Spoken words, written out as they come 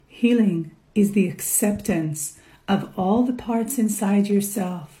Healing is the acceptance of all the parts inside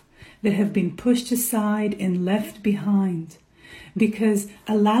yourself that have been pushed aside and left behind, because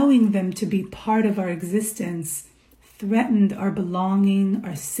allowing them to be part of our existence threatened our belonging,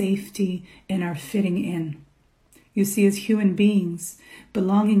 our safety, and our fitting in. You see, as human beings,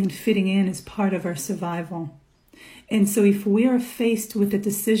 belonging and fitting in is part of our survival. And so if we are faced with a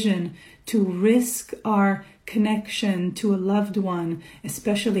decision to risk our connection to a loved one,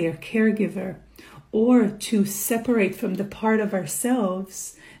 especially a caregiver, or to separate from the part of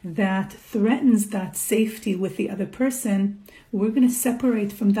ourselves that threatens that safety with the other person, we're going to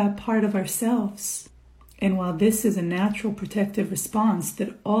separate from that part of ourselves. And while this is a natural protective response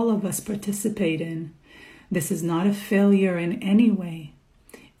that all of us participate in, this is not a failure in any way.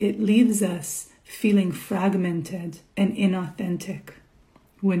 It leaves us feeling fragmented and inauthentic.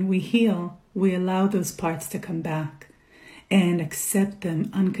 When we heal, we allow those parts to come back and accept them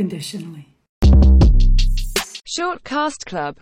unconditionally. Shortcast Club